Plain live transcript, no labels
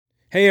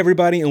Hey,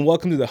 everybody, and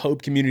welcome to the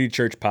Hope Community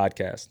Church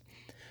podcast.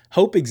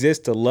 Hope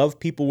exists to love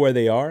people where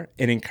they are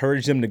and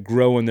encourage them to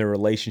grow in their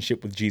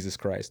relationship with Jesus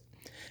Christ.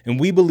 And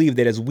we believe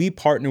that as we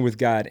partner with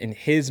God in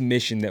His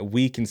mission, that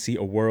we can see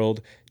a world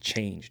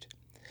changed.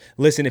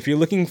 Listen, if you're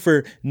looking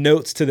for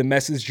notes to the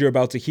message you're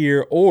about to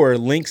hear or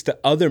links to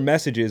other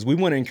messages, we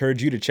want to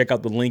encourage you to check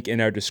out the link in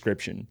our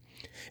description.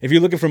 If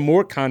you're looking for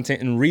more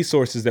content and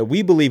resources that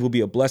we believe will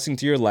be a blessing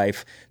to your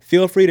life,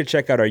 feel free to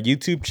check out our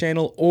YouTube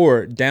channel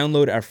or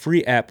download our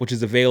free app, which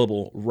is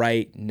available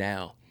right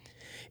now.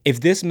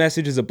 If this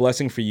message is a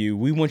blessing for you,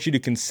 we want you to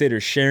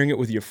consider sharing it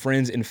with your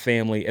friends and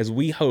family as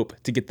we hope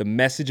to get the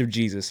message of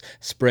Jesus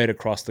spread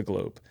across the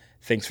globe.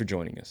 Thanks for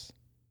joining us.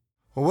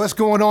 Well, what's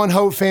going on,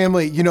 Hope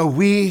family? You know,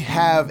 we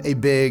have a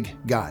big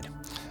God.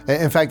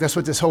 In fact, that's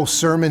what this whole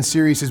sermon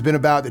series has been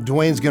about that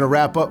Duane's going to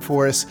wrap up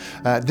for us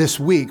this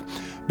week.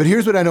 But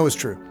here's what I know is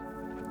true.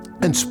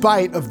 In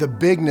spite of the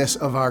bigness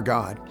of our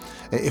God,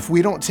 if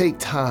we don't take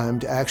time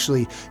to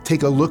actually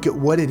take a look at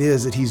what it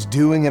is that He's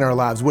doing in our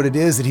lives, what it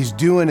is that He's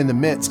doing in the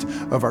midst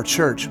of our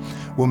church,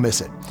 we'll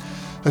miss it.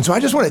 And so I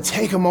just want to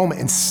take a moment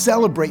and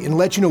celebrate and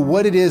let you know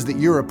what it is that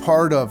you're a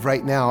part of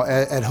right now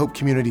at Hope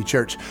Community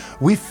Church.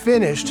 We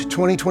finished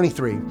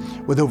 2023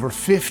 with over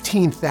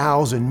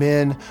 15,000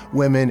 men,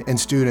 women, and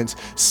students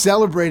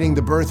celebrating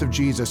the birth of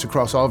Jesus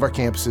across all of our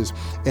campuses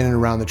in and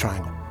around the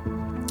Triangle.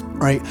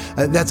 Right?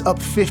 That's up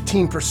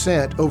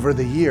 15% over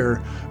the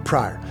year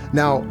prior.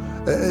 Now,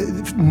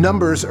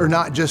 numbers are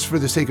not just for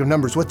the sake of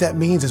numbers. What that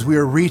means is we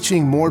are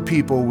reaching more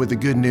people with the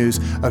good news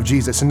of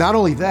Jesus. And not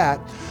only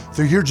that,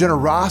 through your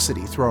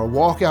generosity, through our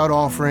walkout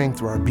offering,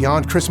 through our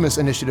Beyond Christmas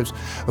initiatives,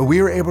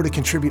 we were able to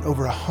contribute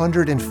over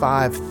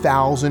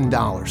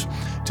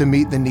 $105,000 to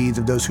meet the needs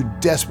of those who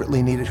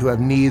desperately need it, who have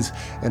needs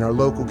in our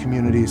local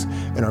communities,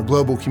 in our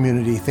global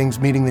community,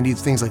 meeting the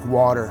needs, things like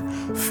water,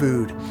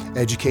 food,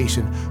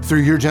 education,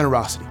 through your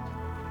generosity.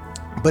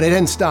 But it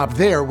didn't stop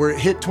there. We're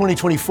hit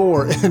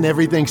 2024 and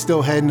everything's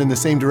still heading in the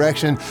same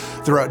direction.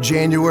 Throughout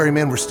January,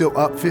 man, we're still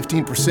up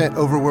 15%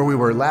 over where we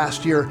were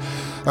last year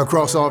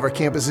across all of our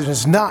campuses.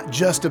 It's not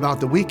just about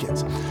the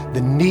weekends.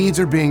 The needs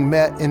are being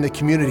met in the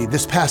community.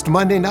 This past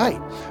Monday night,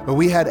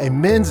 we had a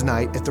men's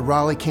night at the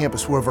Raleigh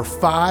campus where over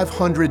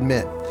 500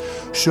 men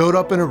showed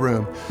up in a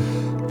room.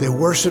 They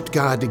worshiped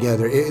God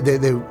together.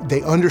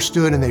 They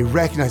understood and they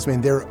recognized,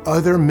 man, there are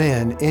other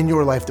men in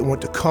your life that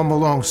want to come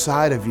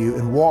alongside of you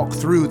and walk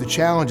through the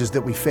challenges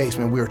that we face.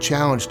 Man, we are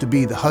challenged to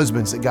be the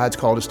husbands that God's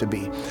called us to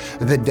be,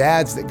 the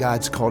dads that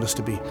God's called us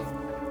to be.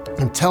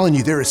 I'm telling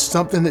you, there is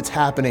something that's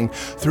happening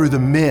through the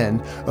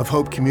men of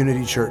Hope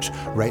Community Church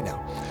right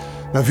now.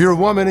 Now, if you're a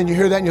woman and you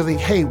hear that and you're like,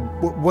 hey,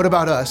 what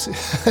about us?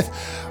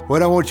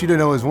 What I want you to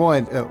know is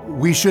one,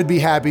 we should be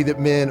happy that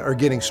men are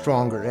getting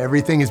stronger.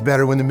 Everything is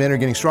better when the men are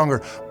getting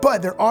stronger.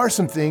 But there are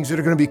some things that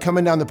are going to be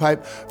coming down the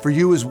pipe for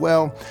you as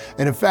well.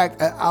 And in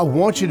fact, I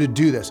want you to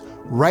do this.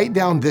 Write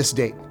down this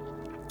date.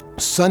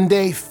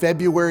 Sunday,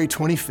 February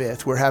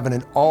 25th, we're having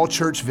an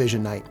all-church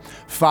vision night,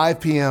 5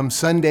 p.m.,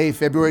 Sunday,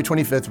 February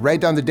 25th. Write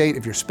down the date.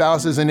 If your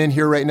spouse isn't in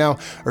here right now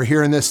or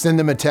hearing this, send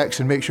them a text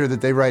and make sure that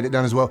they write it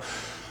down as well.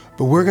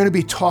 But we're going to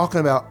be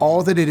talking about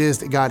all that it is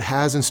that God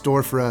has in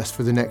store for us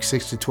for the next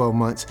 6 to 12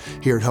 months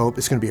here at Hope.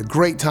 It's going to be a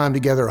great time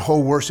together. Our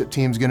whole worship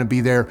team is going to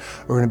be there.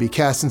 We're going to be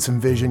casting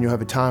some vision. You'll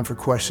have a time for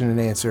question and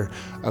answer,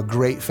 a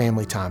great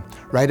family time.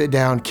 Write it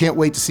down. Can't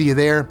wait to see you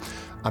there.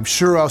 I'm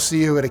sure I'll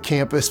see you at a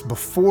campus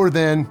before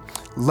then.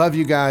 Love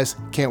you guys.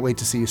 Can't wait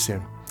to see you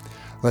soon.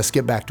 Let's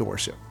get back to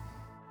worship.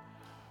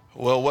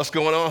 Well, what's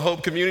going on,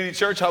 Hope Community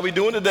Church? How we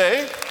doing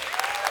today?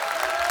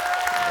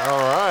 All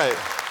right.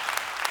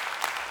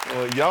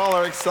 Well, y'all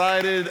are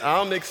excited.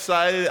 I'm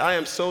excited. I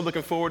am so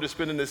looking forward to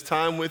spending this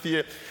time with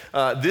you.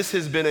 This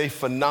has been a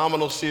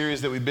phenomenal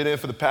series that we've been in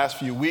for the past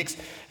few weeks,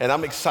 and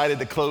I'm excited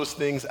to close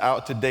things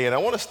out today. And I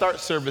want to start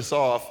service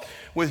off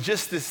with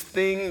just this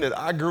thing that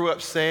I grew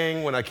up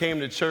saying when I came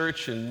to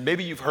church, and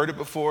maybe you've heard it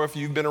before if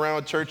you've been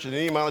around church at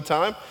any amount of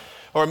time,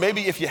 or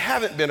maybe if you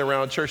haven't been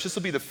around church, this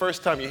will be the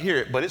first time you hear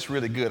it, but it's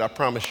really good, I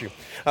promise you.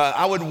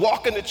 I would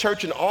walk into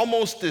church and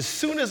almost as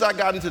soon as I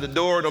got into the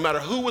door, no matter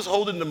who was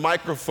holding the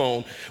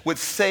microphone, would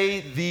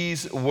say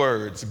these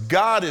words: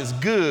 God is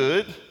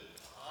good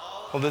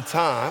all the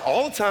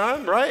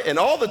time, right? And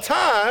all the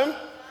time,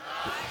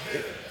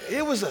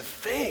 it was a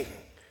thing.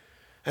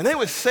 And they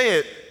would say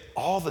it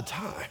all the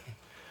time.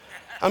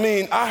 I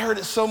mean, I heard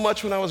it so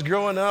much when I was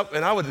growing up,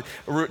 and I would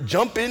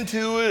jump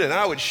into it, and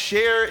I would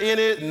share in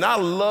it, and I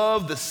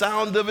loved the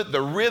sound of it,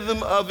 the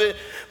rhythm of it.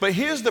 But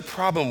here's the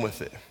problem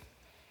with it.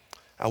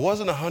 I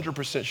wasn't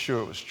 100%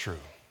 sure it was true.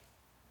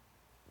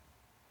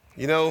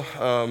 You know,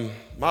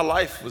 my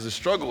life was a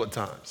struggle at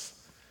times.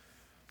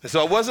 And so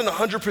I wasn't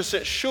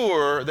 100%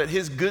 sure that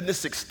His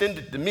goodness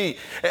extended to me.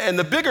 And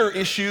the bigger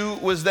issue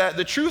was that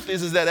the truth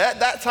is that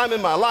at that time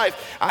in my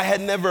life, I had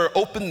never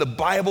opened the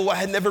Bible. I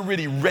had never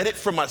really read it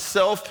for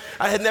myself.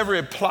 I had never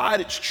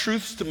applied its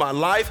truths to my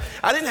life.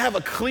 I didn't have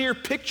a clear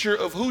picture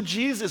of who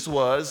Jesus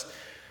was.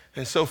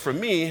 And so for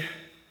me,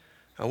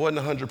 I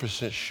wasn't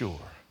 100% sure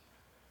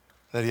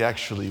that He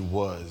actually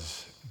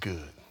was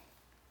good.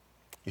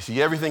 You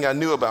see, everything I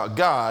knew about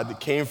God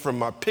came from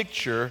my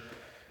picture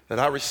that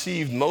I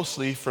received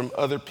mostly from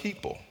other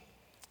people.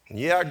 And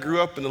yeah, I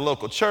grew up in the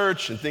local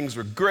church and things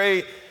were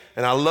great,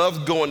 and I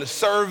loved going to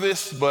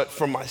service, but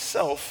for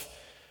myself,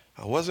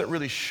 I wasn't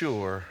really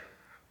sure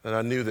that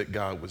I knew that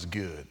God was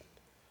good.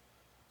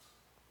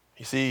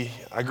 You see,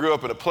 I grew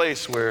up in a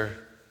place where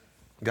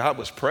God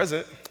was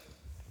present.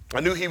 I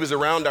knew he was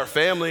around our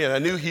family, and I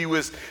knew he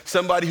was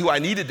somebody who I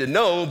needed to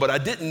know, but I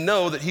didn't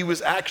know that he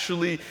was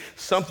actually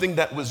something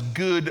that was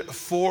good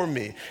for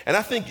me. And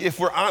I think if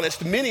we're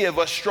honest, many of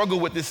us struggle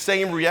with this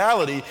same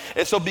reality.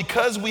 And so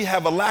because we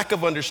have a lack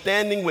of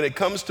understanding when it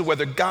comes to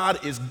whether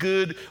God is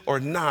good or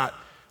not,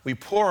 we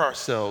pour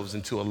ourselves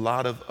into a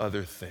lot of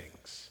other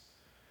things.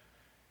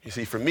 You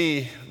see, for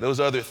me, those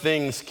other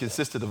things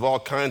consisted of all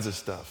kinds of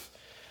stuff.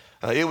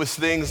 It was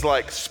things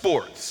like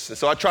sports. And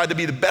so I tried to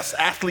be the best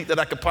athlete that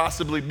I could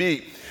possibly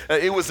be.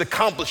 It was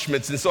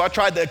accomplishments. And so I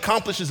tried to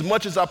accomplish as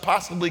much as I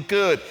possibly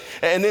could.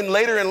 And then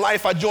later in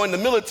life, I joined the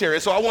military.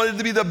 So I wanted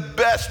to be the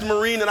best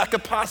Marine that I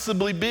could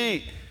possibly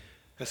be.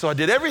 And so I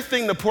did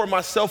everything to pour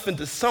myself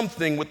into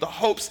something with the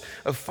hopes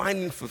of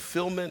finding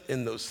fulfillment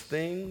in those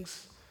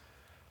things.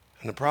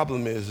 And the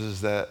problem is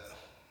that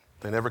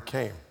they never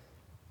came.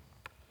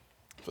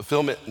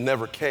 Fulfillment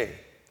never came.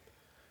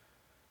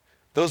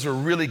 Those were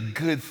really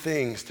good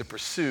things to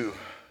pursue,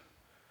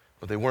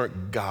 but they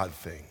weren't God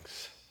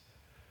things.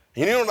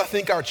 You know what I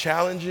think our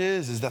challenge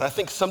is that I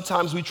think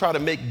sometimes we try to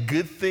make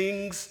good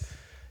things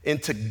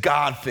into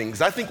God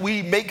things. I think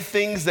we make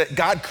things that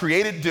God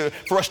created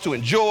for us to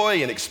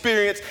enjoy and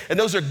experience, and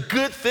those are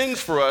good things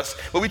for us,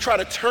 but we try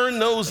to turn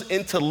those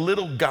into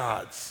little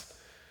gods.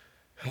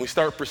 And we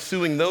start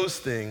pursuing those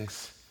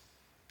things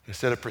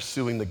instead of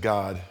pursuing the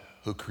God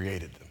who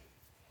created them.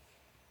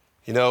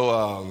 You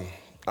know,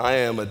 I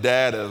am a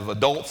dad of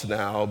adults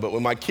now, but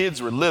when my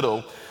kids were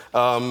little,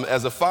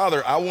 as a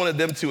father, I wanted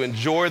them to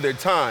enjoy their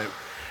time.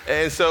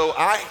 And so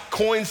I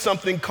coined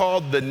something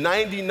called the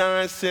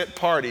 99-cent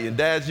party. And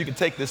dads, you can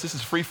take this. This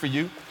is free for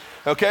you,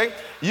 okay?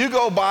 You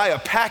go buy a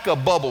pack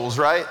of bubbles,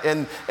 right?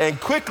 And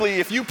quickly,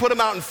 if you put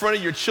them out in front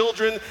of your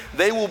children,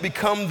 they will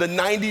become the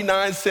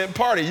 99-cent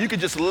party. You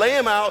could just lay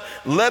them out,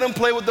 let them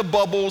play with the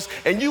bubbles,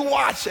 and you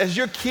watch as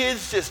your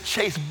kids just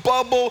chase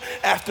bubble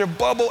after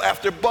bubble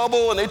after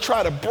bubble, and they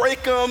try to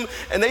break them,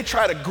 and they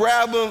try to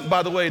grab them.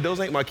 By the way, those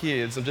ain't my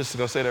kids. I'm just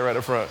gonna say that right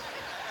up front.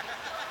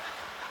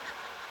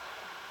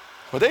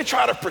 But they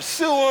try to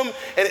pursue them,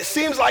 and it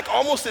seems like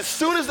almost as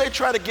soon as they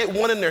try to get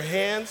one in their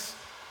hands,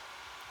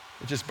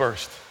 it just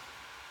burst.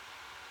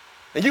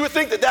 And you would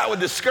think that would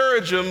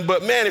discourage them,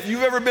 but man, if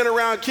you've ever been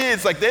around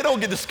kids, like they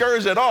don't get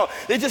discouraged at all.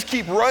 They just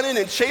keep running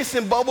and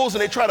chasing bubbles,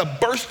 and they try to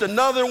burst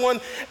another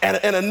one and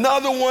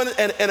another one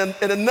and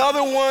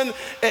another one,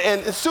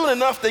 and soon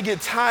enough they get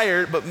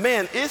tired, but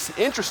man, it's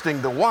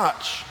interesting to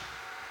watch.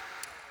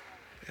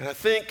 And I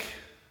think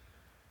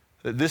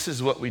that this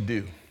is what we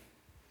do.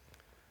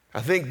 I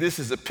think this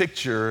is a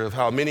picture of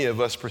how many of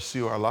us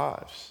pursue our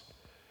lives.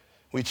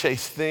 We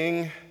chase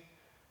thing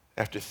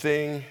after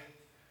thing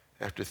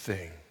after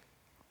thing.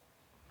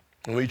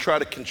 And we try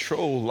to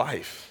control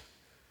life.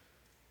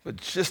 But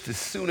just as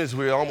soon as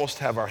we almost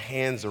have our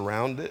hands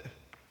around it,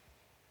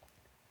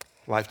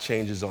 life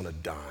changes on a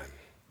dime.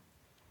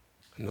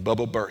 And the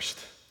bubble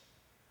bursts.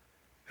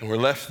 And we're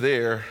left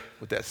there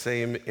with that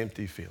same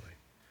empty feeling.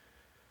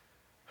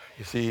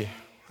 You see,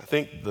 I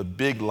think the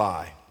big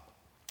lie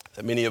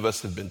that many of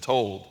us have been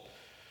told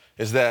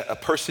is that a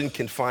person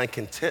can find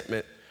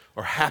contentment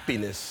or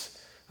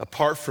happiness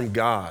apart from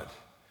God.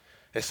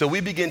 And so we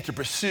begin to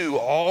pursue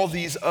all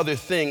these other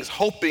things,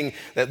 hoping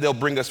that they'll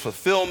bring us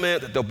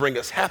fulfillment, that they'll bring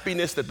us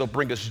happiness, that they'll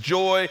bring us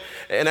joy.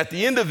 And at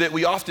the end of it,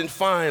 we often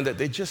find that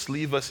they just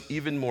leave us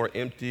even more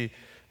empty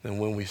than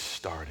when we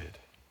started.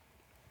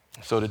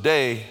 So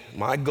today,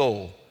 my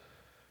goal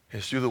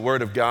is through the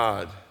Word of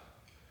God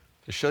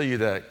to show you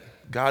that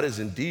God is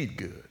indeed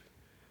good.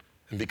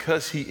 And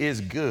because he is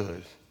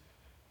good,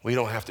 we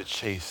don't have to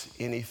chase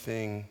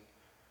anything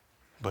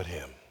but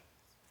him.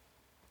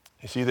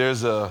 You see,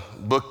 there's a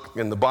book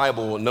in the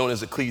Bible known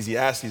as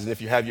Ecclesiastes, and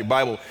if you have your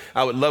Bible,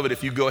 I would love it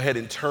if you go ahead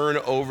and turn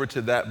over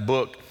to that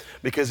book,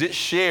 because it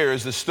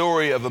shares the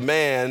story of a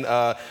man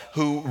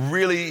who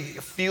really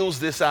feels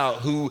this out,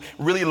 who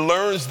really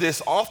learns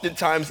this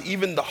oftentimes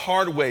even the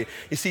hard way.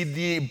 You see,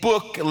 the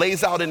book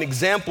lays out an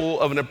example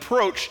of an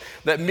approach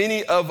that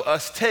many of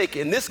us take.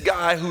 And this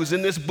guy who's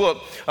in this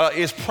book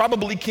is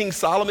probably King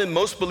Solomon.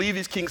 Most believe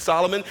he's King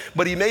Solomon,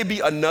 but he may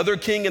be another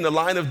king in the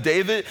line of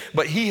David.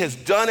 But he has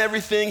done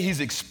everything, he's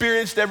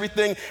experienced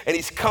everything, and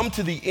he's come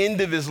to the end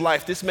of his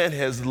life. This man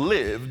has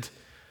lived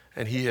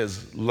and he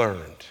has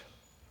learned.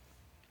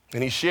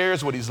 And he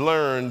shares what he's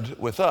learned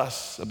with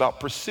us about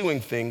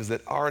pursuing things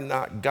that are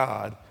not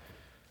God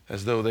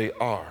as though they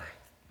are.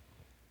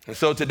 And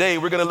so today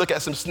we're going to look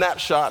at some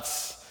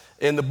snapshots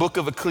in the book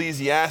of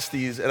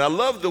Ecclesiastes. And I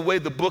love the way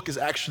the book is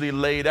actually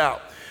laid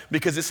out,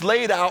 because it's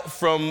laid out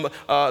from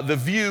the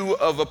view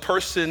of a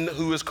person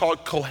who is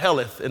called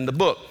Koheleth in the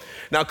book.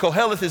 Now,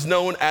 Koheleth is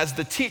known as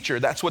the teacher.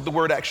 That's what the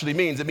word actually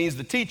means. It means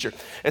the teacher.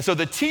 And so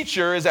the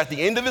teacher is at the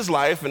end of his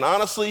life, and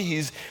honestly,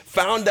 he's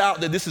found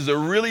out that this is a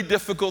really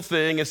difficult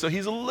thing, and so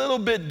he's a little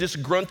bit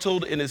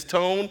disgruntled in his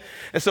tone.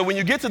 And so when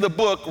you get to the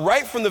book,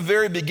 right from the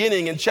very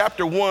beginning in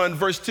chapter 1,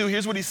 verse 2,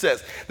 here's what he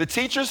says. The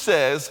teacher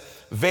says,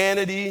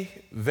 vanity,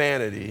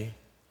 vanity,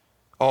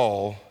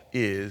 all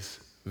is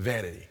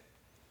vanity.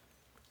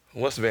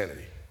 What's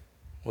vanity?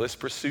 Well, it's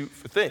pursuit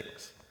for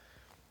things.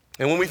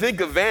 And when we think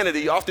of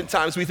vanity,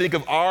 oftentimes we think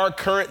of our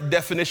current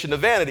definition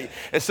of vanity.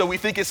 And so we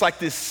think it's like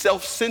this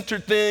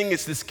self-centered thing,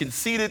 it's this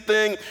conceited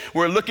thing.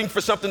 We're looking for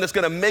something that's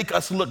gonna make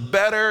us look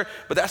better,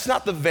 but that's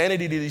not the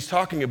vanity that he's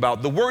talking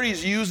about. The word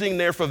he's using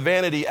there for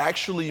vanity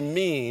actually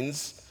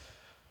means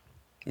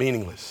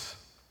meaningless.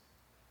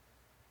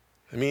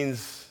 It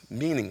means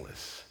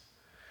meaningless.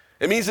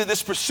 It means that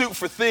this pursuit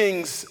for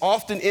things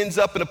often ends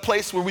up in a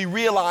place where we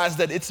realize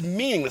that it's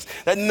meaningless,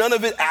 that none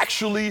of it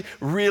actually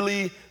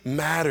really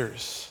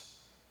matters.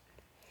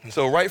 And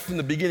so right from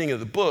the beginning of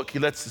the book, he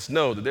lets us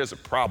know that there's a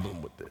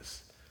problem with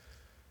this.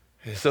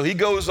 And so he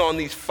goes on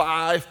these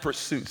 5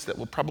 pursuits that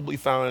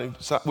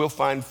we'll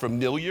find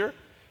familiar.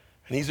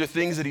 And these are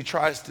things that he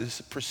tries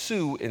to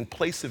pursue in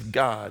place of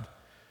God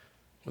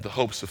with the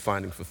hopes of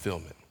finding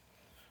fulfillment.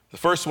 The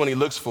first one he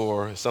looks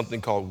for is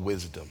something called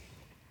wisdom.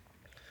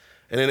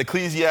 And in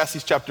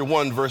Ecclesiastes chapter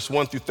 1, verse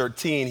 1 through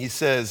 13, he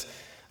says,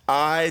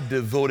 I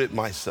devoted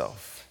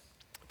myself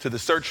to the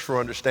search for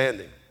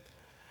understanding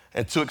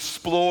and to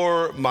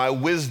explore my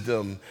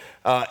wisdom,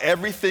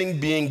 everything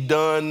being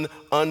done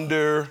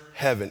under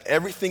heaven.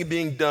 Everything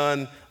being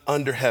done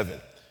under heaven.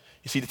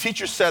 You see, the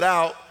teacher set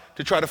out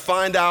to try to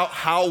find out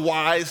how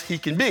wise he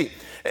can be.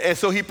 And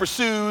so he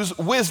pursues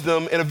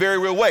wisdom in a very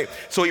real way.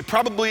 So he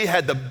probably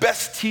had the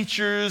best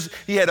teachers.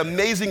 He had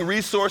amazing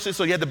resources,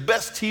 so he had the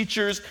best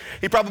teachers.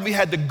 He probably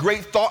had the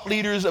great thought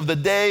leaders of the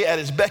day at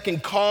his beck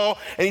and call.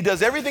 And he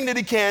does everything that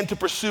he can to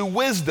pursue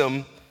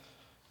wisdom,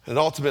 and it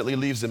ultimately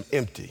leaves him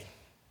empty.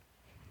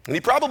 And he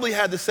probably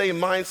had the same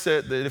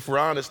mindset that, if we're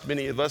honest,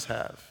 many of us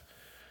have.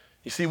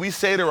 You see, we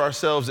say to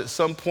ourselves at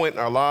some point in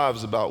our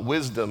lives about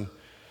wisdom,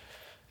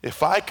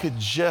 if I could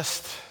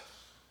just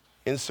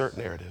insert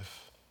narrative,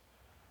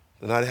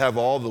 then I'd have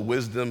all the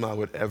wisdom I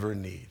would ever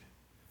need.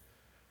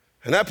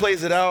 And that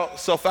plays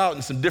itself out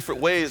in some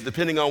different ways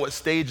depending on what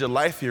stage of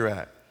life you're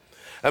at.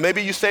 And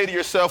maybe you say to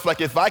yourself,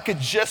 like, if I could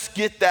just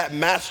get that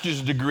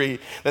master's degree,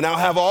 then I'll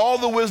have all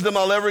the wisdom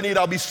I'll ever need.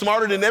 I'll be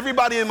smarter than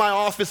everybody in my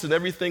office and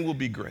everything will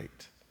be great.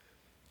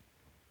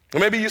 Or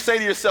maybe you say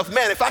to yourself,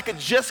 man, if I could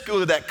just go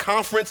to that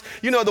conference,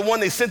 you know, the one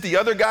they sent the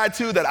other guy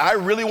to that I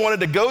really wanted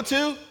to go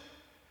to,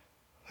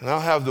 and I'll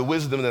have the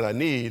wisdom that I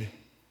need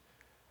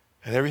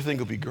and everything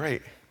will be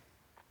great.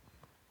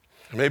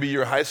 Or maybe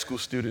you're a high school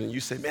student and you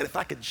say, man, if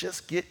I could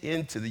just get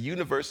into the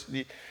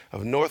University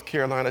of North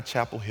Carolina,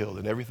 Chapel Hill,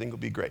 then everything will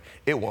be great.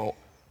 It won't.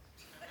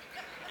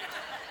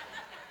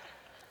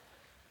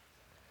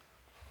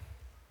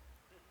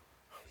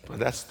 But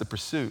that's the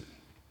pursuit.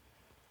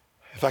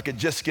 If I could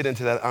just get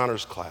into that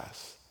honors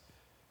class,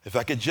 if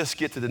I could just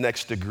get to the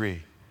next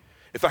degree,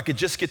 if I could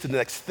just get to the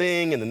next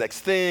thing and the next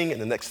thing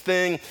and the next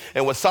thing.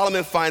 And what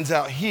Solomon finds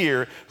out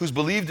here, who's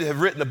believed to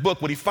have written a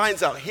book, what he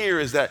finds out here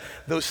is that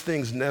those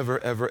things never,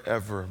 ever,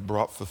 ever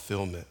brought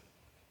fulfillment.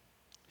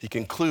 He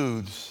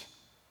concludes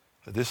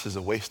that this is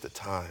a waste of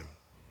time.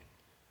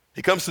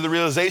 He comes to the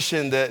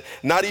realization that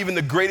not even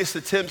the greatest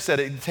attempts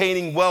at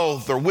attaining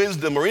wealth or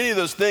wisdom or any of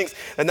those things,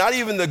 and not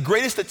even the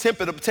greatest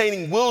attempt at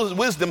obtaining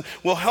wisdom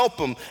will help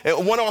him.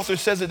 And one author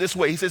says it this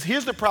way. He says,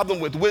 here's the problem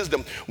with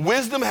wisdom.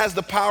 Wisdom has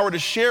the power to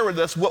share with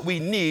us what we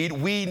need.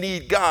 We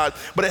need God,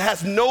 but it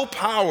has no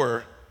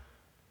power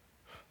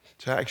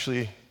to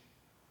actually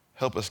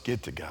help us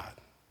get to God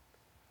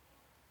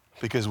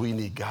because we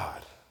need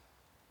God.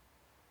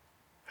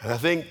 And I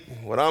think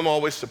what I'm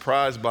always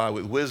surprised by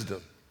with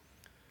wisdom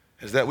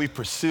is that we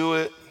pursue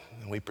it,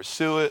 and we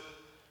pursue it,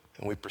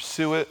 and we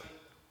pursue it.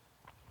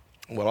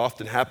 And what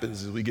often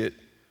happens is we get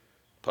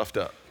puffed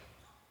up.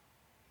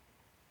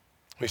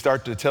 We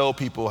start to tell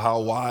people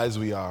how wise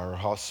we are, or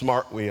how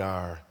smart we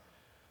are,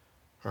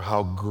 or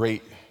how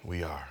great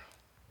we are.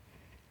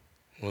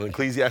 Well, in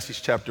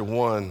Ecclesiastes chapter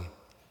 1,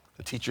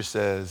 the teacher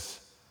says,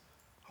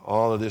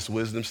 all of this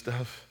wisdom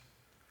stuff,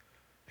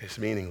 it's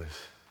meaningless.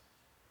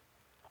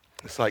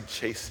 It's like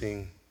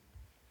chasing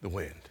the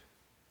wind.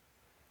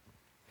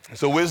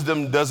 So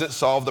wisdom doesn't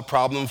solve the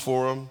problem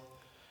for him.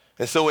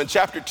 And so in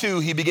chapter 2,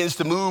 he begins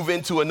to move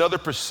into another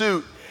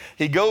pursuit.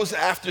 He goes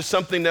after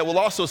something that will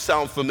also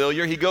sound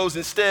familiar. He goes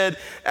instead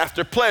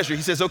after pleasure.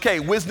 He says, okay,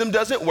 wisdom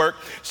doesn't work,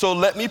 so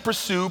let me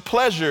pursue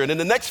pleasure. And in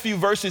the next few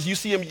verses, you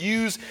see him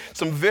use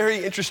some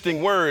very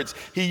interesting words.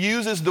 He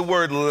uses the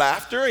word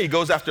laughter. He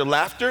goes after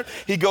laughter.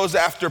 He goes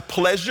after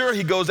pleasure.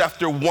 He goes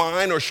after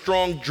wine or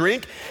strong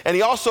drink. And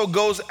he also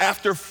goes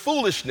after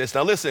foolishness.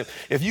 Now listen,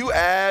 if you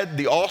add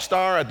the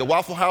All-Star at the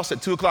Waffle House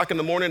at 2 o'clock in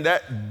the morning,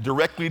 that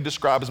directly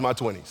describes my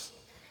 20s.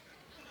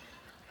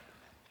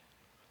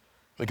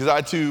 Because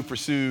I too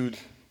pursued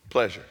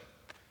pleasure.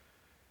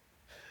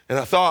 And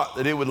I thought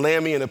that it would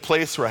land me in a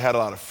place where I had a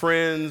lot of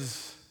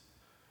friends,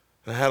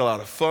 and I had a lot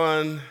of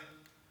fun,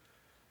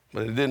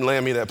 but it didn't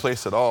land me in that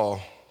place at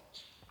all.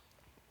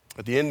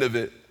 At the end of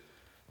it,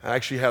 I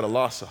actually had a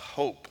loss of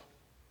hope.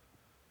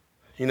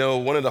 You know,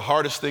 one of the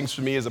hardest things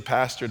for me as a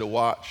pastor to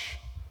watch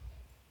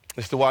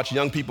is to watch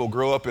young people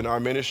grow up in our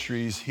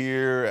ministries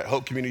here at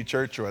Hope Community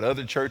Church or at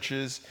other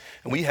churches.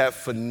 And we have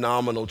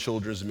phenomenal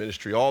children's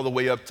ministry all the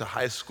way up to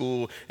high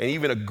school and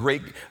even a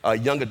great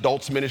young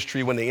adults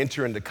ministry when they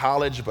enter into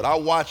college. But I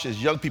watch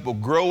as young people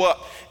grow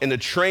up in the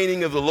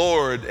training of the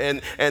Lord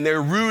and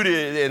they're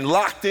rooted and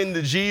locked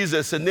into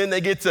Jesus. And then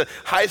they get to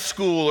high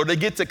school or they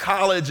get to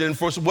college, and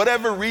for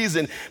whatever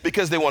reason,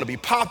 because they want to be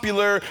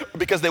popular, or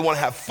because they want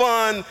to have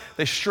fun,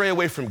 they stray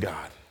away from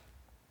God.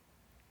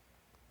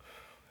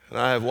 And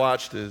I have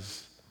watched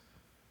as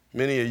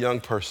many a young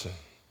person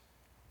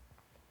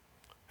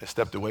has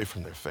stepped away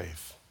from their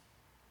faith.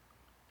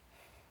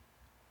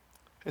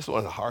 It's one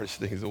of the hardest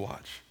things to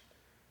watch.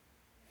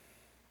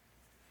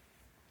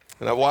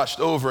 And I've watched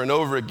over and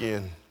over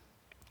again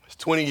as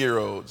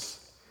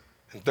 20-year-olds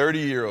and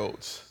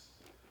 30-year-olds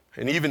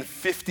and even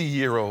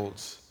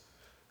 50-year-olds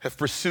have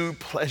pursued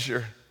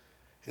pleasure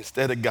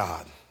instead of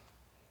God.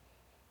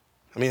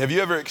 I mean, have you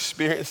ever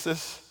experienced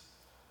this?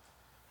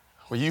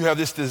 Where you have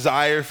this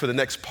desire for the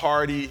next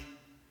party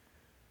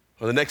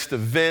or the next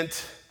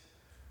event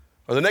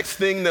or the next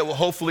thing that will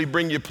hopefully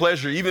bring you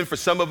pleasure, even for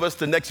some of us,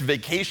 the next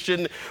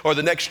vacation or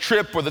the next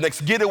trip or the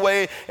next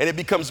getaway, and it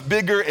becomes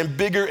bigger and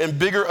bigger and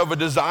bigger of a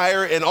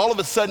desire, and all of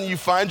a sudden you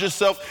find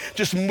yourself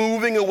just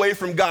moving away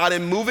from God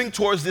and moving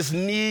towards this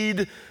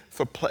need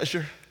for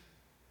pleasure.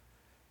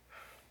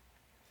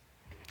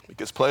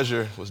 Because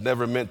pleasure was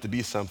never meant to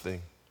be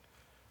something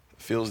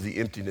that fills the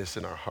emptiness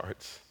in our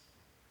hearts.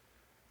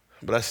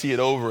 But I see it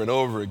over and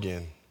over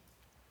again.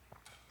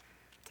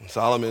 And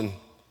Solomon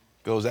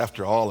goes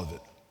after all of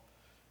it.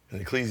 In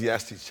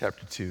Ecclesiastes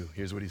chapter 2,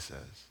 here's what he says.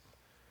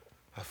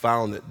 I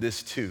found that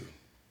this too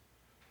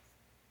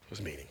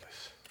was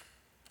meaningless.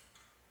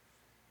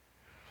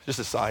 Just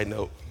a side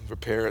note for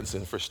parents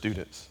and for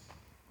students.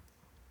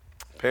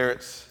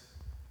 Parents,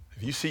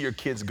 if you see your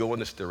kids go in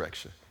this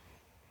direction,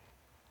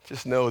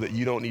 just know that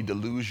you don't need to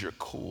lose your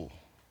cool.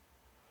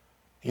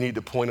 You need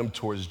to point them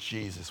towards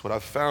Jesus. What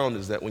I've found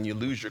is that when you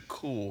lose your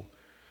cool,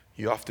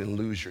 you often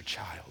lose your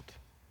child.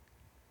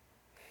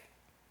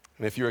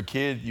 And if you're a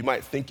kid, you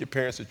might think your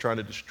parents are trying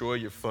to destroy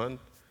your fun.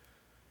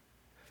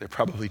 They're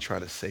probably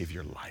trying to save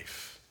your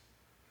life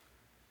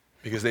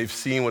because they've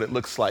seen what it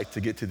looks like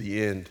to get to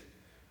the end.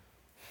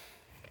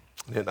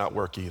 It did not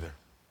work either.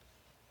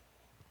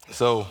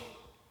 So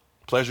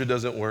pleasure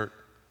doesn't work.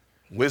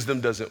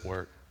 Wisdom doesn't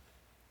work.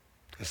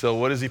 And so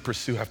what does he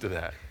pursue after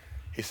that?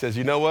 He says,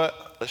 you know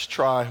what? Let's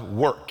try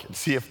work and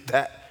see if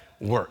that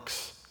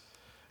works.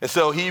 And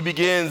so he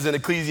begins in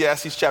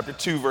Ecclesiastes chapter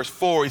 2, verse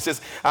 4. He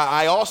says,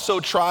 I also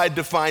tried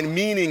to find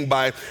meaning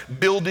by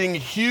building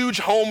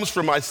huge homes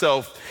for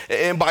myself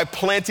and by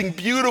planting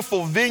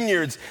beautiful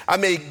vineyards. I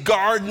made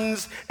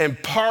gardens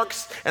and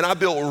parks and I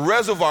built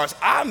reservoirs.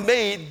 I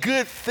made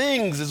good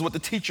things, is what the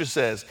teacher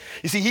says.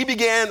 You see, he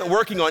began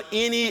working on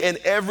any and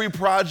every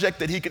project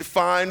that he could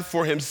find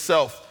for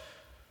himself.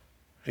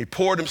 He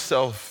poured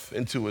himself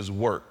into his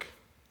work.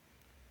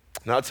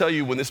 And I'll tell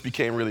you when this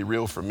became really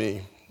real for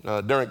me.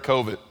 During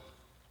COVID,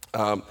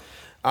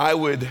 I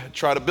would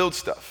try to build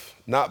stuff.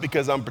 Not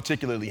because I'm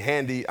particularly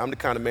handy. I'm the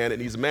kind of man that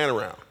needs a man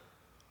around.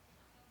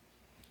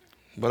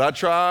 But I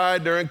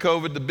tried during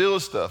COVID to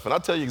build stuff. And I'll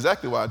tell you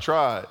exactly why I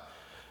tried.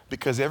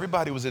 Because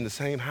everybody was in the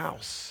same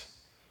house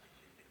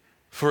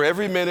for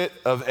every minute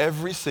of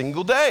every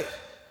single day.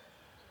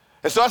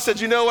 And so I said,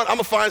 you know what, I'm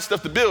gonna find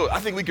stuff to build. I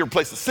think we could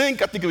replace the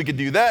sink. I think we could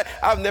do that.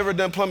 I've never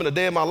done plumbing a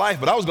day in my life,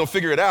 but I was gonna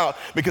figure it out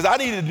because I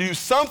needed to do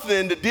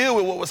something to deal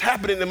with what was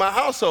happening in my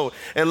household.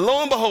 And lo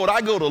and behold,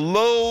 I go to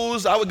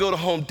Lowe's, I would go to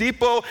Home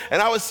Depot,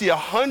 and I would see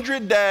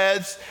 100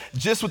 dads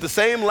just with the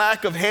same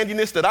lack of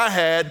handiness that I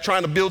had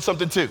trying to build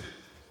something too.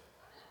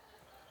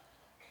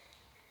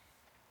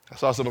 I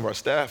saw some of our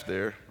staff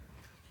there.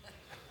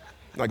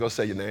 I'm not gonna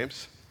say your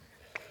names.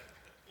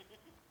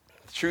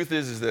 The truth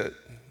is that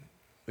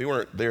we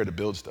weren't there to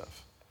build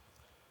stuff.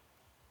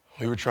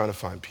 We were trying to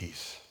find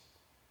peace.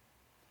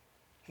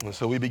 And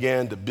so we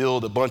began to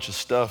build a bunch of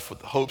stuff with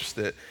the hopes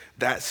that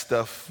that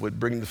stuff would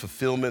bring the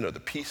fulfillment or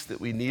the peace that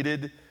we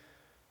needed.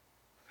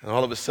 And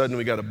all of a sudden,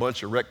 we got a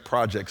bunch of wrecked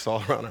projects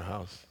all around our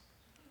house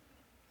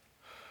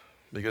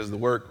because the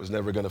work was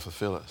never going to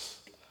fulfill us.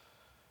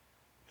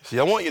 See,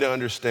 I want you to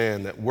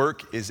understand that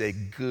work is a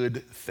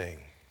good thing.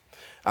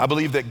 I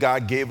believe that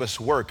God gave us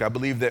work. I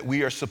believe that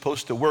we are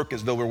supposed to work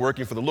as though we're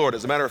working for the Lord.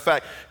 As a matter of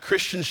fact,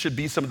 Christians should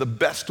be some of the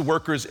best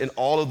workers in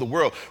all of the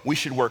world. We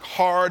should work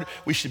hard,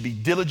 we should be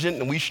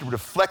diligent, and we should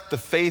reflect the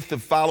faith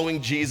of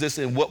following Jesus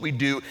in what we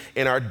do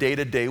in our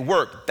day-to-day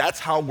work. That's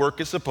how work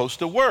is supposed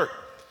to work.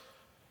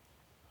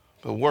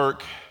 But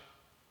work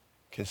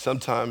can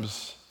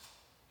sometimes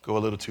go a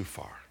little too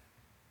far.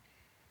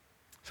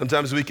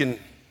 Sometimes we can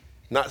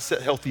not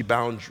set healthy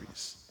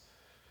boundaries.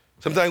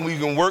 Sometimes we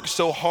can work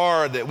so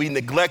hard that we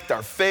neglect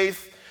our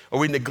faith or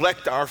we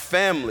neglect our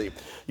family.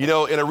 You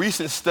know, in a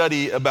recent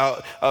study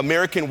about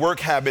American work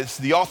habits,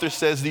 the author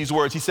says these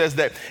words. He says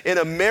that in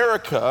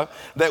America,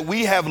 that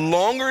we have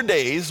longer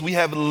days, we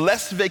have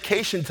less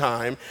vacation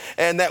time,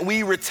 and that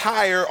we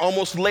retire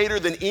almost later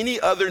than any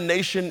other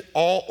nation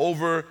all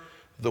over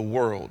the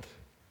world.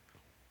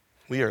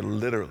 We are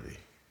literally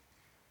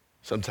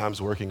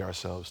sometimes working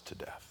ourselves to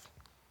death.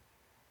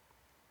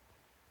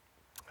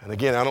 And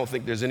again, I don't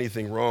think there's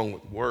anything wrong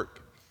with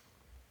work.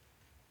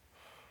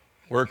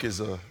 Work is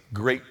a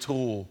great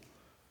tool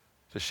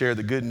to share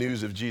the good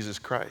news of Jesus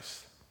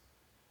Christ.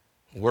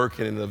 Work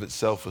in and of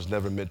itself was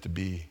never meant to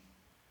be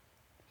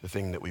the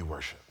thing that we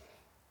worship.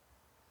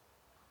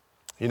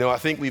 You know, I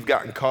think we've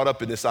gotten caught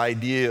up in this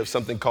idea of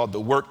something called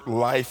the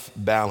work-life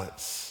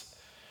balance,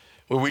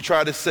 where we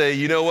try to say,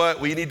 you know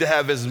what, we need to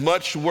have as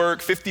much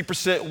work,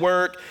 50%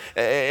 work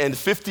and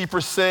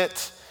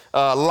 50%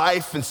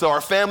 life, and so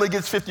our family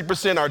gets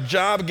 50%, our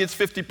job gets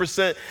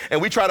 50%,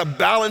 and we try to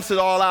balance it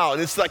all out.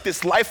 And it's like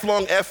this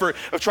lifelong effort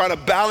of trying to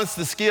balance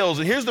the scales.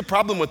 And here's the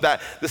problem with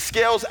that. The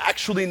scales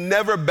actually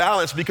never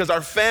balance because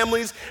our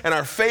families and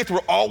our faith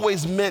were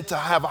always meant to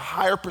have a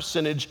higher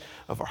percentage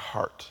of our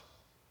heart.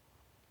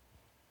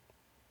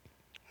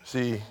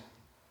 See,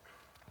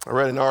 I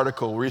read an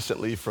article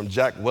recently from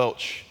Jack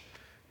Welch,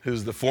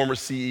 who's the former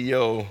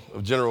CEO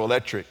of General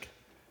Electric.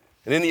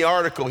 And in the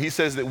article, he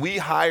says that we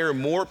hire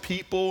more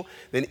people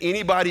than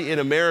anybody in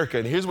America.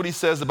 And here's what he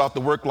says about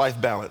the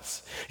work-life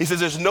balance. He says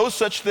there's no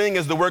such thing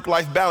as the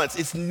work-life balance.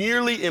 It's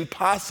nearly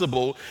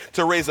impossible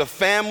to raise a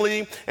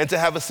family and to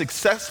have a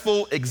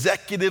successful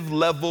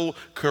executive-level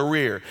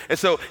career. And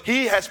so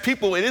he has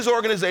people in his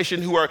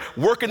organization who are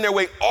working their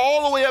way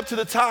all the way up to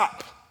the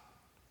top.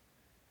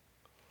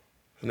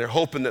 And they're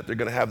hoping that they're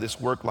going to have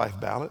this work-life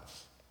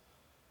balance.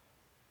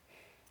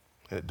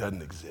 And it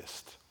doesn't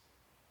exist.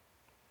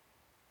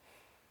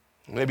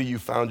 Maybe you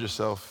found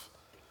yourself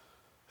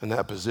in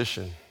that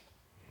position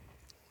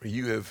where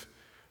you have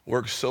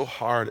worked so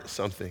hard at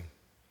something,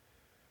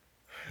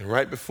 and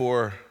right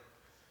before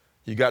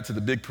you got to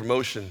the big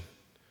promotion,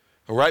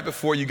 or right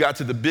before you got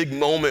to the big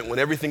moment when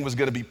everything was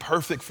going to be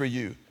perfect for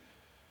you,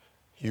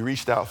 you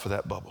reached out for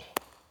that bubble,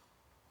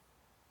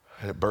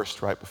 and it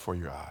burst right before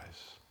your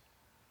eyes.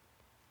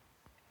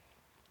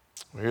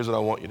 Well, here's what I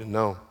want you to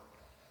know.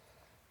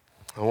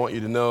 I want you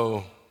to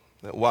know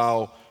that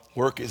while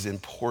work is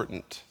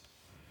important,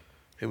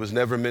 it was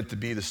never meant to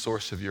be the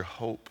source of your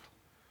hope.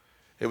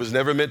 It was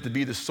never meant to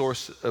be the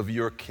source of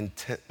your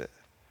contentment.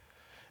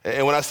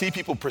 And when I see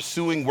people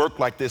pursuing work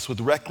like this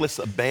with reckless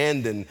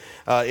abandon,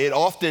 it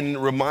often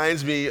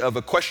reminds me of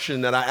a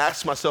question that I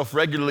ask myself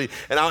regularly,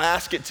 and I'll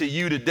ask it to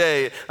you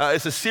today.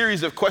 It's a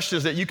series of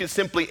questions that you can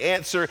simply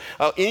answer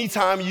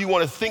anytime you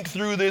want to think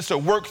through this or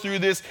work through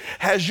this.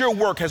 Has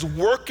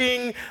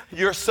working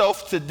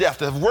yourself to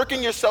death,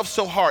 working yourself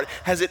so hard,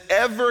 has it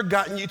ever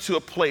gotten you to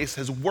a place,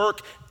 has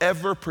work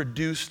ever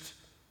produced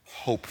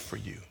hope for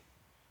you?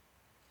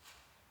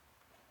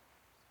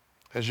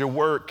 Has your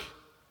work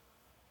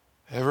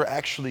ever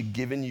actually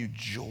given you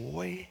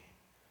joy?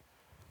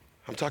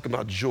 I'm talking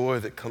about joy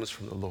that comes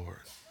from the Lord.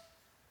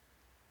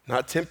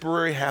 Not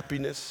temporary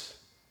happiness,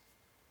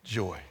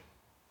 joy.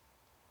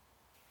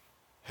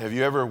 Have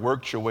you ever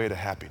worked your way to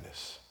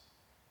happiness?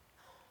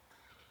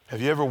 Have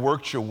you ever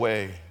worked your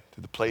way to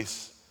the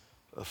place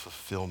of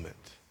fulfillment?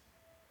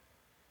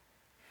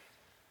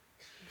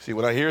 See,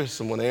 when I hear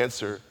someone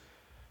answer,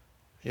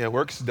 yeah,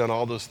 work's done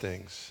all those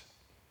things,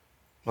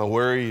 my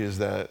worry is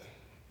that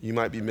you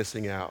might be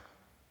missing out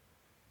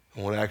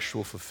on what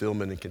actual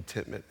fulfillment and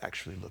contentment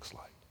actually looks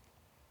like.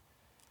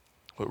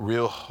 What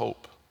real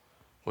hope,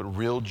 what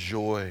real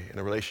joy in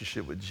a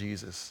relationship with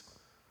Jesus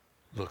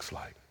looks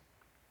like.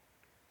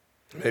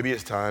 Maybe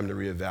it's time to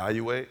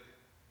reevaluate.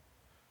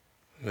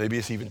 Maybe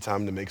it's even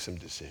time to make some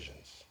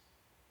decisions.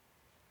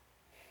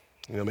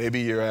 You know,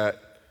 maybe you're at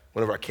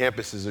one of our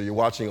campuses or you're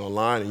watching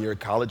online and you're a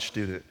college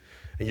student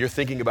and you're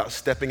thinking about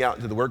stepping out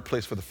into the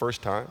workplace for the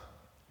first time.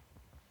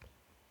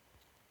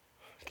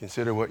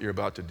 Consider what you're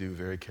about to do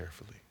very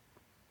carefully.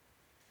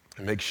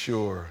 And make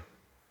sure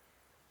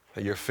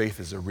that your faith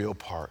is a real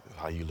part of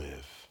how you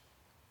live.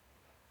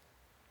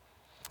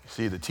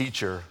 See, the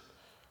teacher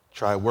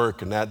tried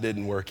work and that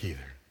didn't work either.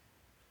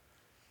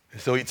 And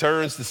so he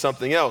turns to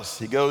something else.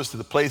 He goes to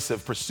the place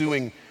of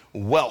pursuing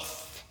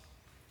wealth.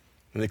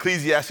 In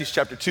Ecclesiastes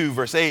chapter 2,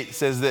 verse 8, it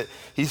says that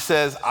he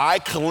says, I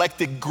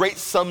collected great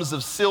sums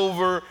of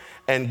silver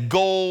and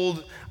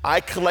gold.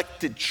 I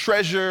collected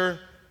treasure,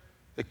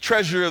 the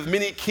treasure of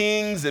many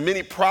kings and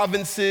many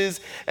provinces.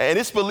 And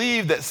it's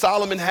believed that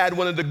Solomon had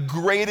one of the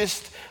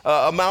greatest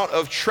amount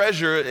of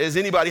treasure as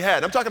anybody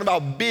had. I'm talking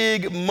about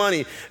big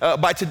money.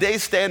 By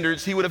today's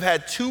standards, he would have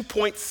had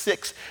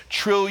 $2.6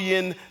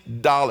 trillion.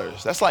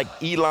 That's like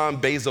Elon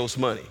Bezos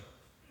money.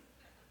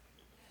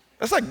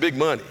 That's like big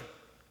money.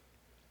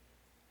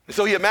 And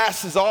so he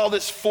amasses all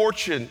this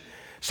fortune,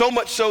 so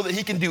much so that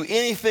he can do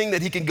anything,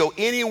 that he can go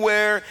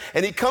anywhere.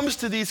 And he comes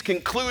to these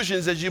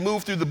conclusions as you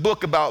move through the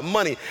book about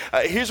money.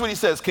 Here's what he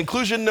says.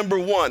 Conclusion number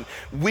one,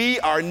 we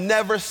are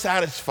never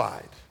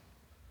satisfied.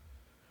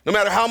 No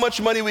matter how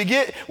much money we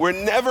get, we're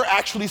never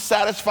actually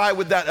satisfied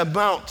with that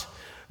amount.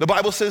 The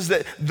Bible says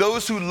that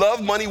those who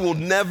love money will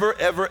never,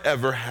 ever,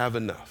 ever have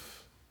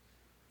enough.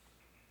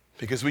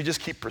 Because we just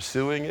keep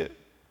pursuing it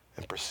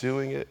and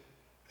pursuing it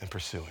and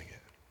pursuing it.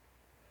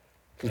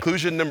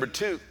 Conclusion number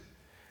 2.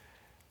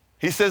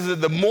 He says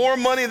that the more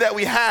money that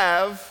we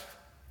have,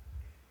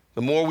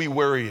 the more we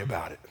worry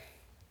about it.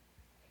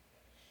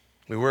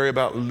 We worry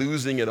about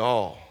losing it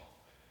all.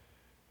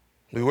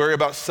 We worry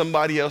about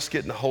somebody else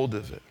getting a hold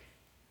of it.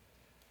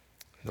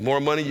 The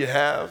more money you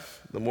have,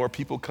 the more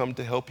people come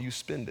to help you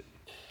spend it,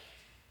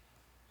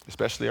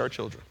 especially our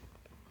children.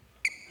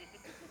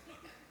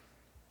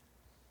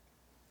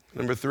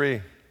 Number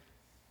 3,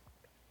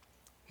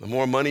 the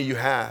more money you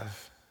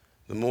have,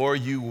 the more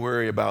you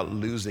worry about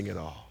losing it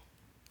all.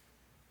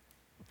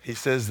 He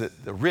says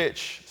that the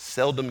rich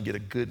seldom get a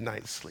good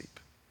night's sleep.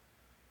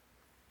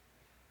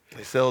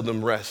 They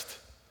seldom rest.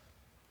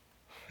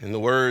 In the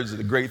words of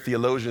the great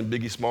theologian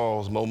Biggie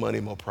Smalls, more money,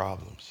 more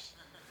problems.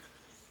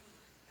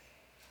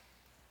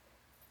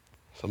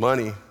 So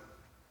money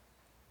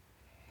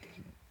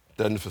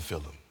doesn't fulfill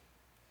them.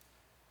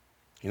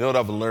 You know what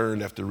I've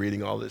learned after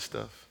reading all this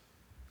stuff?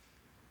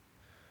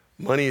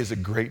 Money is a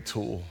great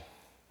tool.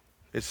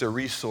 It's a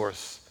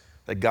resource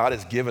that God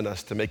has given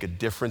us to make a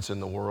difference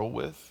in the world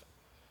with.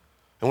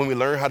 And when we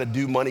learn how to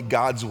do money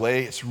God's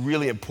way, it's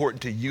really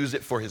important to use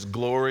it for His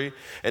glory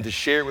and to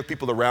share it with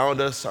people around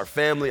us, our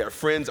family, our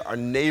friends, our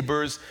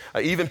neighbors,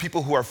 even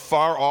people who are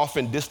far off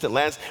in distant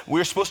lands.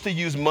 We're supposed to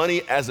use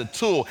money as a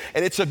tool,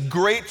 and it's a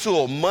great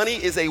tool. Money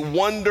is a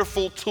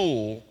wonderful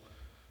tool,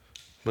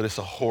 but it's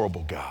a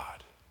horrible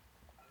God.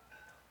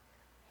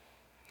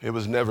 It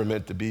was never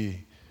meant to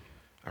be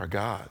our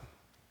God.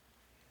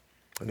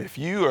 And if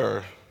you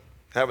are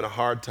having a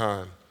hard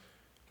time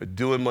with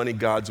doing money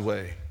God's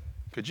way,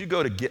 could you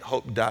go to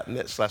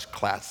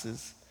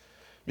gethope.net/classes?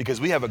 Because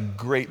we have a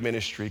great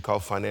ministry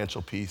called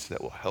Financial Peace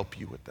that will help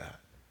you with that.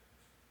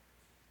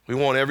 We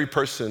want every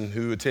person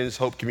who attends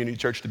Hope Community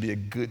Church to be a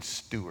good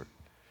steward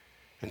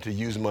and to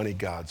use money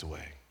God's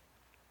way.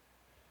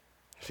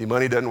 See,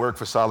 money doesn't work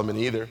for Solomon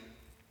either.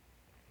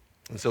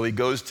 And so he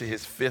goes to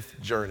his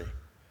 5th journey.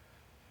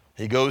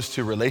 He goes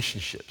to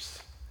relationships.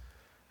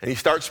 And he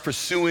starts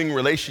pursuing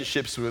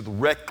relationships with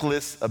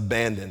reckless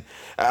abandon.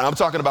 And I'm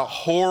talking about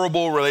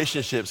horrible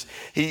relationships.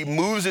 He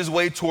moves his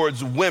way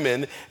towards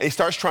women, and he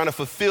starts trying to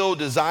fulfill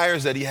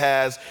desires that he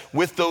has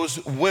with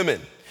those women.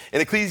 In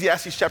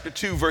Ecclesiastes chapter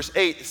 2, verse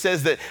 8, it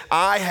says that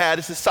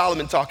this is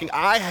Solomon talking,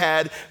 I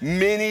had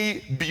many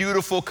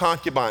beautiful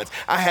concubines.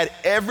 I had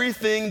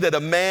everything that a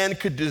man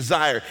could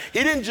desire.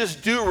 He didn't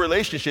just do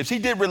relationships. He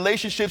did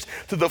relationships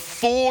to the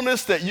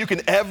fullness that you can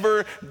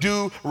ever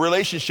do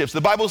relationships. The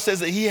Bible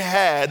says that he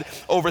had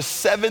over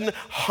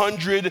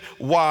 700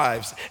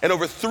 wives and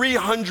over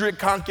 300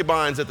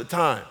 concubines at the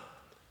time.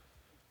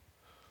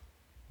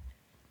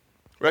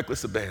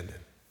 Reckless abandon.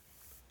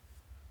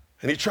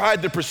 And he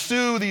tried to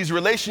pursue these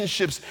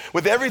relationships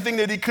with everything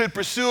that he could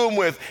pursue them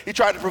with. He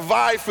tried to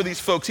provide for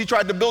these folks. He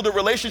tried to build a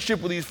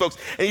relationship with these folks.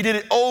 And he did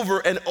it over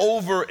and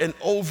over and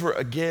over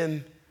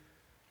again.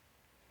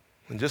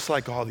 And just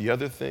like all the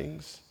other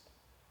things,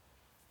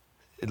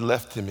 it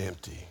left him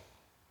empty.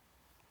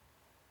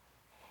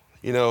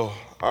 You know,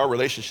 our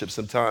relationships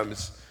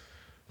sometimes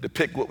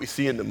depict what we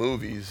see in the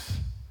movies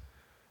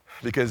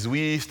because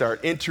we start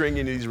entering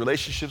into these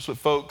relationships with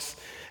folks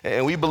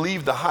and we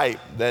believe the hype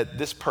that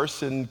this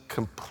person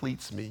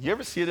completes me. You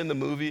ever see it in the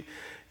movie?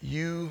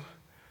 You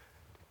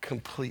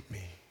complete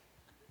me.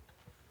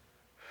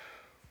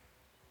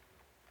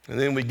 And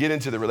then we get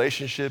into the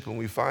relationship and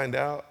we find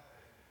out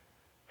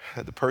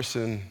that the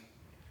person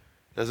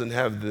doesn't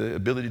have the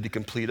ability to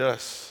complete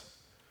us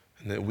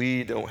and that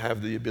we don't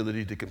have the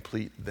ability to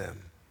complete them.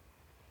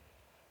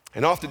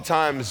 And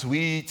oftentimes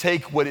we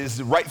take what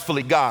is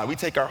rightfully God, we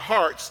take our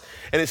hearts,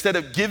 and instead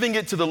of giving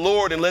it to the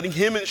Lord and letting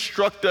Him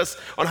instruct us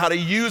on how to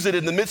use it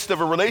in the midst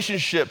of a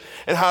relationship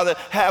and how to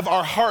have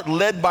our heart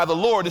led by the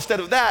Lord, instead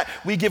of that,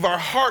 we give our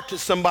heart to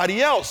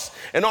somebody else.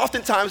 And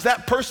oftentimes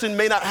that person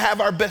may not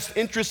have our best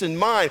interest in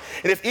mind.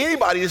 And if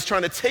anybody is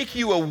trying to take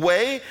you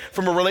away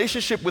from a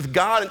relationship with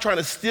God and trying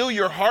to steal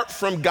your heart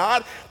from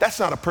God, that's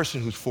not a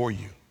person who's for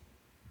you.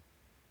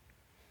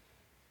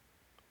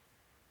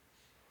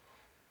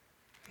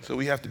 So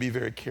we have to be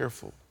very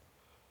careful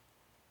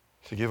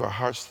to give our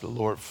hearts to the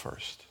Lord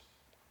first.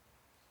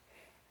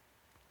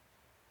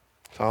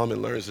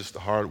 Solomon learns this the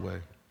hard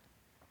way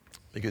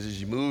because as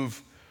you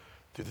move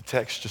through the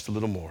text just a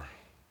little more,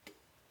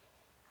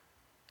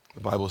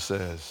 the Bible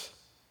says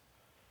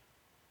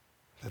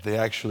that they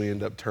actually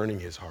end up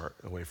turning his heart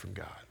away from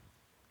God.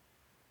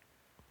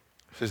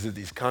 It says that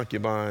these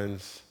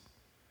concubines,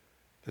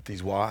 that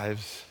these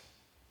wives,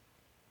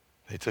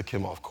 they took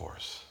him off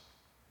course.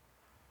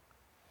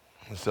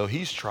 And so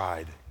he's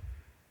tried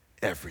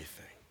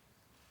everything.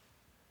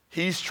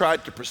 He's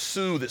tried to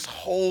pursue this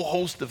whole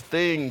host of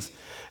things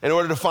in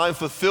order to find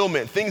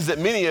fulfillment, things that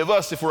many of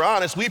us, if we're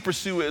honest, we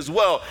pursue as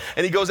well.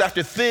 And he goes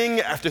after thing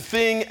after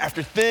thing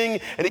after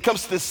thing, and he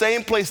comes to the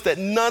same place that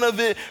none of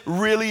it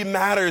really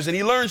matters. And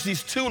he learns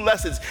these two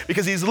lessons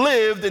because he's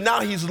lived and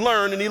now he's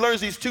learned, and he learns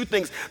these two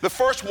things. The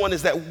first one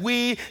is that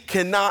we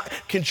cannot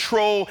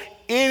control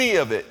any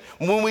of it.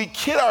 When we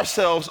kid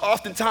ourselves,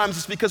 oftentimes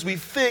it's because we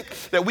think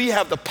that we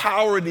have the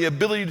power and the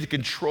ability to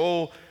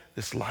control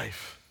this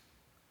life.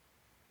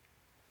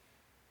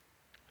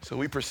 So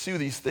we pursue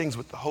these things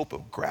with the hope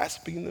of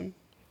grasping them,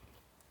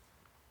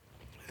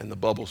 and the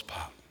bubbles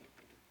pop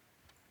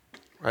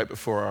right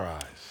before our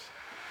eyes,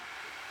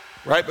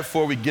 right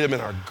before we get them in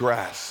our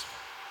grasp.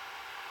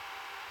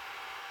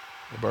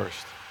 They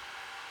burst.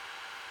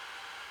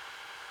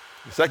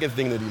 The second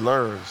thing that he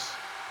learns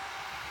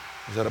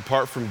is that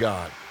apart from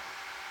God,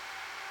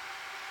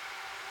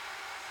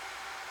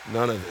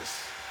 none of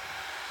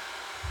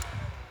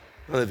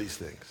these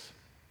things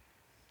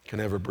can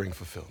ever bring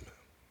fulfillment.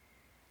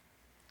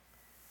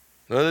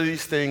 None of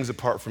these things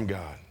apart from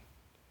God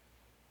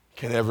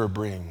can ever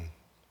bring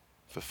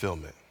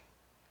fulfillment.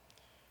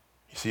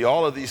 You see,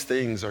 all of these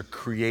things are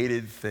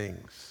created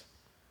things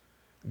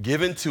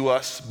given to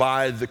us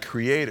by the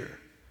Creator.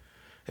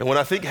 And what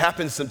I think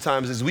happens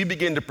sometimes is we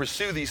begin to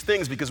pursue these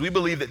things because we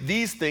believe that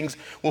these things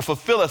will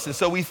fulfill us. And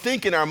so we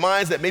think in our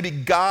minds that maybe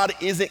God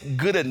isn't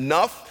good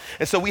enough.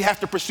 And so we have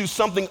to pursue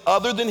something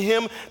other than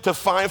him to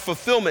find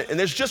fulfillment. And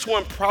there's just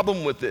one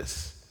problem with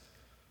this,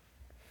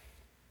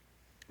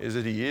 is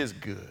that he is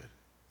good.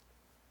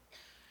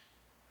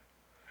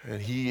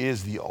 And he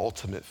is the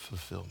ultimate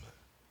fulfillment.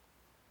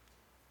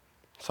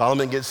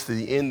 Solomon gets to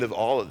the end of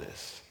all of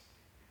this.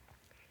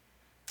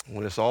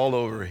 When it's all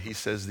over, he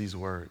says these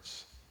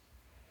words: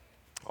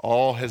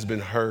 all has been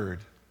heard.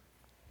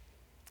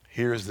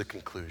 Here is the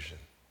conclusion.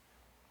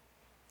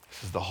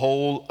 This is the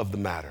whole of the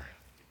matter.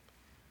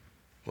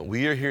 What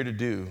we are here to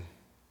do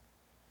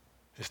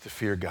is to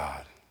fear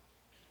God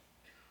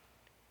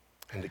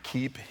and to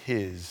keep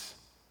his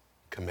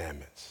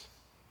commandments.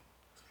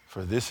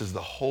 For this is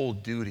the whole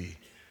duty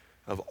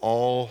of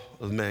all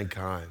of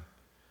mankind.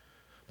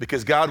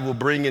 Because God will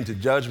bring into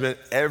judgment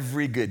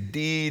every good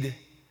deed,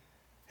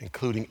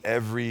 including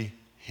every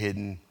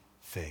hidden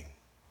thing.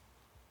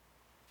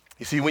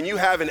 You see, when you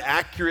have an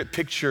accurate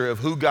picture of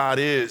who God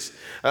is,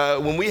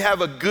 when we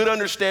have a good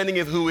understanding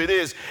of who it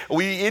is,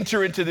 we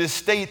enter into this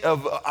state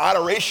of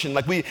adoration.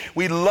 Like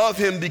we love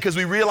him because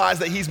we realize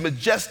that he's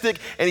majestic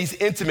and he's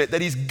intimate,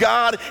 that he's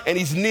God and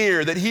he's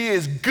near, that he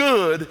is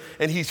good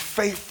and he's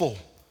faithful.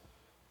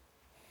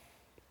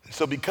 And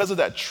so because of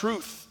that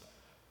truth,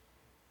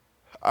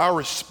 our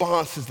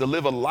response is to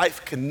live a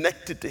life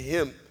connected to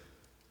him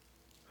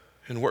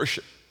in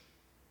worship.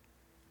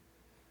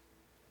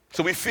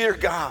 So we fear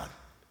God.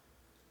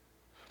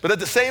 But at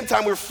the same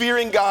time we're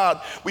fearing God,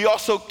 we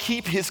also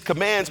keep his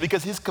commands,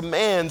 because his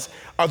commands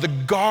are the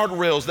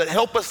guardrails that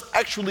help us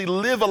actually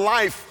live a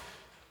life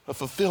of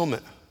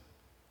fulfillment.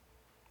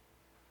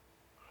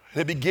 And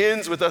it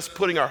begins with us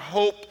putting our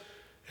hope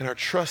and our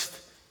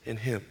trust in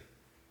him.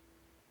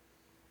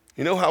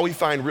 You know how we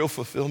find real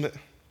fulfillment?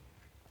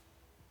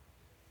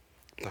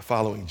 By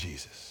following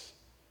Jesus.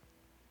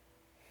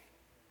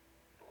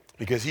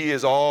 Because he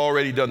has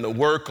already done the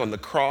work on the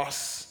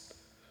cross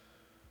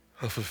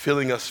of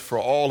fulfilling us for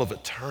all of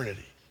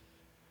eternity.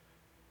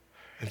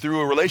 And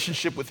through a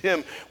relationship with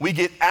him, we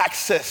get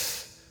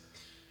access.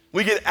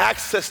 We get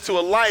access to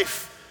a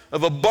life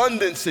of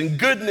abundance and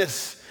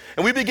goodness.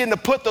 And we begin to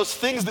put those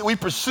things that we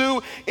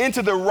pursue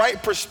into the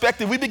right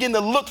perspective. We begin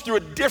to look through a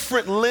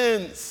different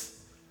lens.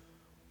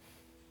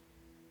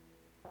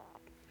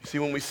 You see,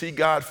 when we see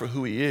God for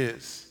who he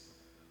is,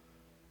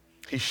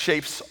 he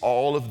shapes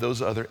all of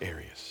those other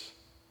areas.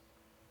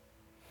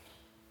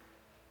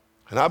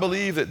 And I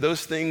believe that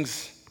those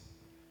things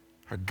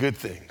are good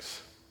things,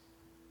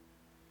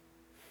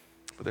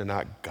 but they're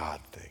not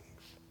God things.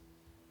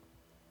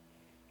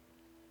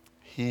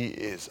 He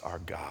is our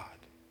God.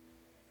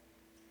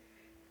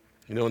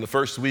 You know, in the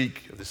first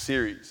week of the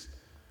series,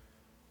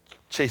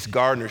 Chase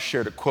Gardner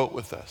shared a quote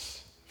with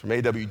us from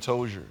A.W.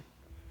 Tozier,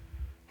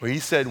 where he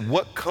said,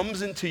 "What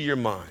comes into your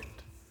mind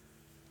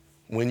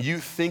when you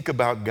think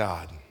about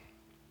God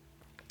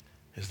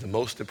is the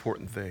most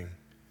important thing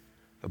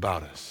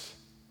about us."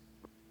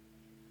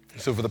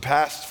 So for the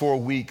past 4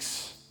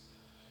 weeks,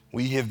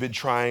 we have been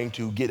trying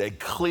to get a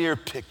clear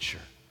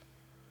picture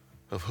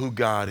of who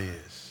God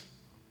is.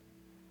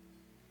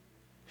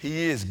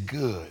 He is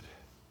good,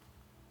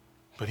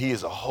 but he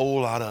is a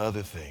whole lot of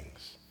other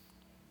things.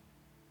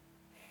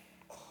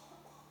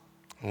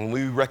 And when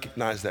we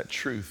recognize that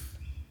truth,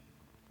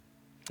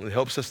 it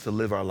helps us to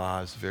live our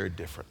lives very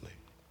differently.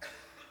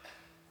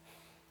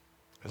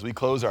 As we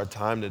close our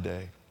time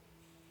today,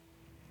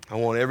 I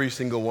want every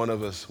single one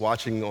of us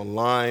watching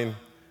online,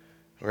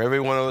 or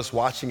every one of us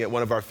watching at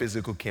one of our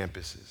physical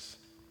campuses,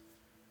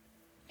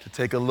 to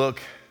take a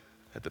look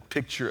at the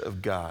picture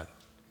of God.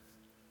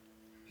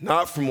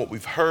 Not from what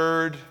we've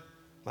heard,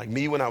 like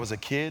me when I was a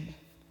kid,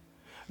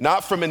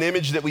 not from an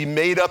image that we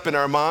made up in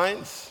our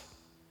minds,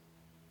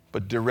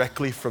 but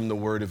directly from the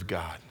Word of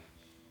God.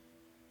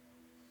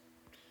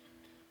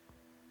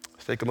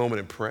 Let's take a moment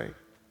and pray,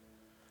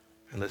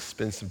 and let's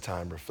spend some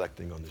time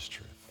reflecting on this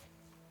truth.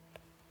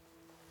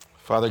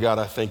 Father God,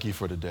 I thank you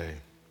for today.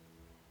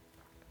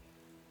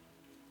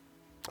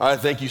 I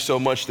thank you so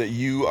much that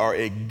you are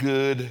a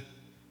good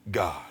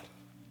God.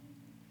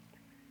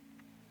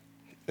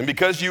 And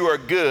because you are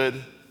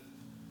good,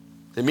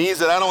 it means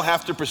that I don't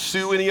have to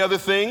pursue any other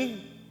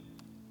thing.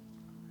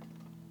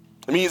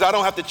 It means I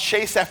don't have to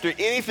chase after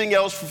anything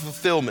else for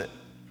fulfillment.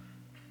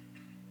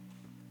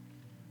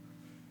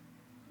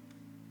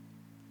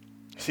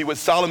 See, what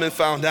Solomon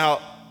found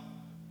out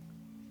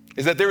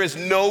is that there is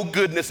no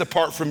goodness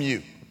apart from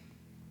you.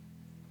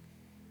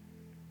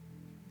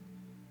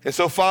 And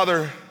so,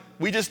 Father,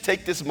 we just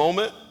take this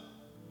moment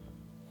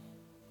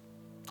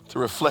to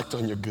reflect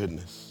on your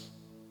goodness,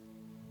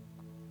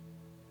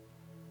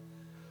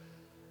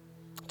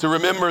 to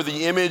remember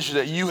the image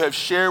that you have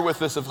shared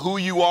with us of who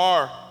you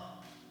are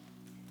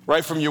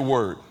right from your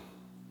word.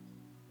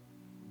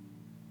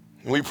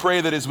 And we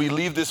pray that as we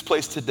leave this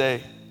place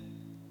today,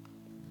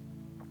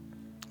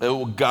 that it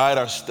will guide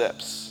our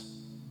steps,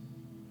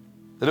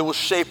 that it will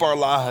shape our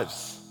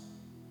lives.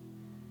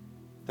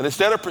 And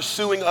instead of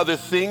pursuing other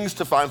things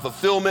to find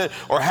fulfillment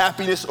or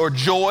happiness or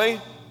joy,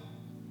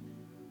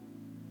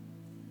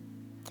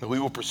 that we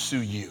will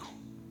pursue you.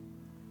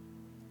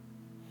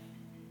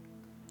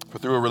 For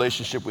through a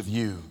relationship with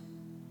you,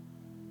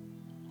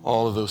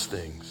 all of those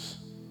things,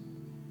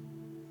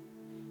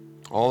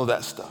 all of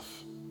that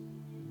stuff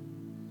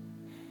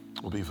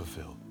will be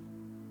fulfilled.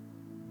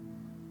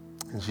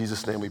 In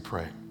Jesus' name we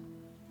pray.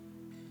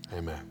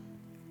 Amen.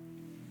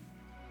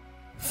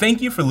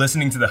 Thank you for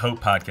listening to the Hope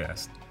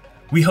Podcast.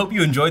 We hope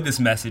you enjoyed this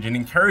message and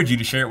encourage you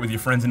to share it with your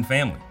friends and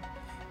family.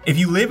 If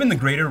you live in the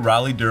greater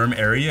Raleigh-Durham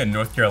area in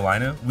North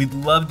Carolina, we'd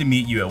love to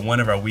meet you at one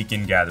of our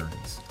weekend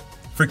gatherings.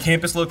 For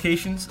campus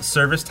locations,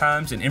 service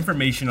times, and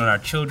information on our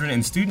children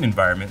and student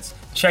environments,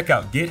 check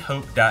out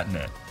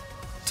gethope.net.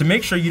 To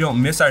make sure you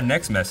don't miss our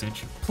next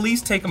message,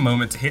 please take a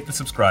moment to hit the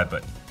subscribe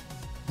button.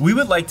 We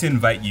would like to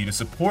invite you to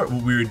support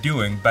what we are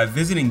doing by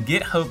visiting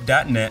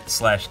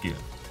gethope.net/give.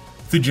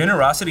 Through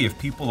generosity of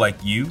people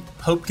like you,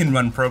 Hope can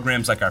run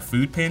programs like our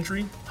food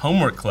pantry,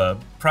 homework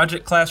club,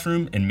 project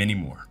classroom, and many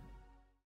more.